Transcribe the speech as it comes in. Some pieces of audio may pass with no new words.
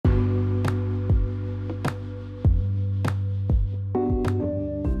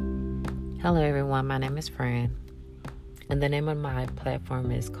Hello everyone, my name is Fran, and the name of my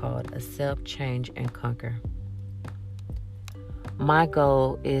platform is called Accept, Change, and Conquer. My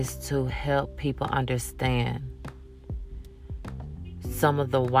goal is to help people understand some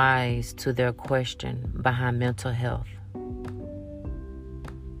of the whys to their question behind mental health.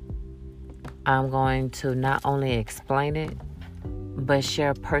 I'm going to not only explain it, but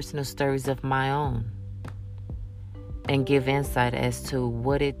share personal stories of my own and give insight as to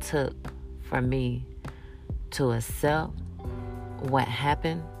what it took for me to accept what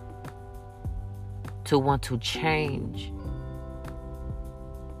happened, to want to change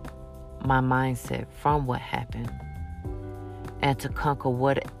my mindset from what happened, and to conquer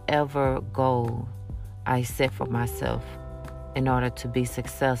whatever goal I set for myself in order to be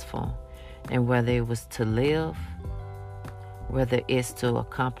successful, and whether it was to live, whether it's to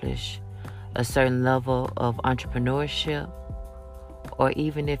accomplish a certain level of entrepreneurship, or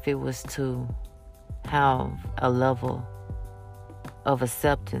even if it was to have a level of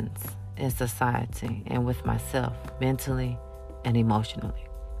acceptance in society and with myself, mentally and emotionally.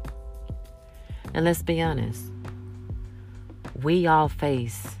 And let's be honest, we all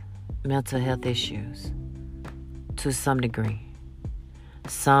face mental health issues to some degree,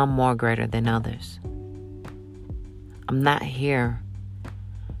 some more greater than others. I'm not here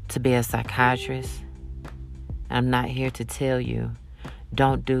to be a psychiatrist. I'm not here to tell you,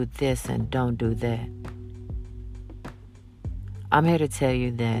 don't do this and don't do that. I'm here to tell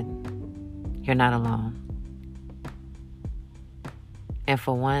you that you're not alone. And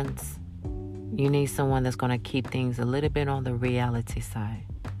for once, you need someone that's going to keep things a little bit on the reality side.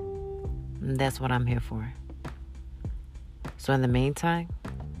 And that's what I'm here for. So in the meantime,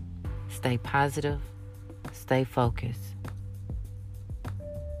 stay positive, stay focused,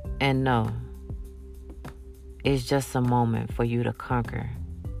 and know it's just a moment for you to conquer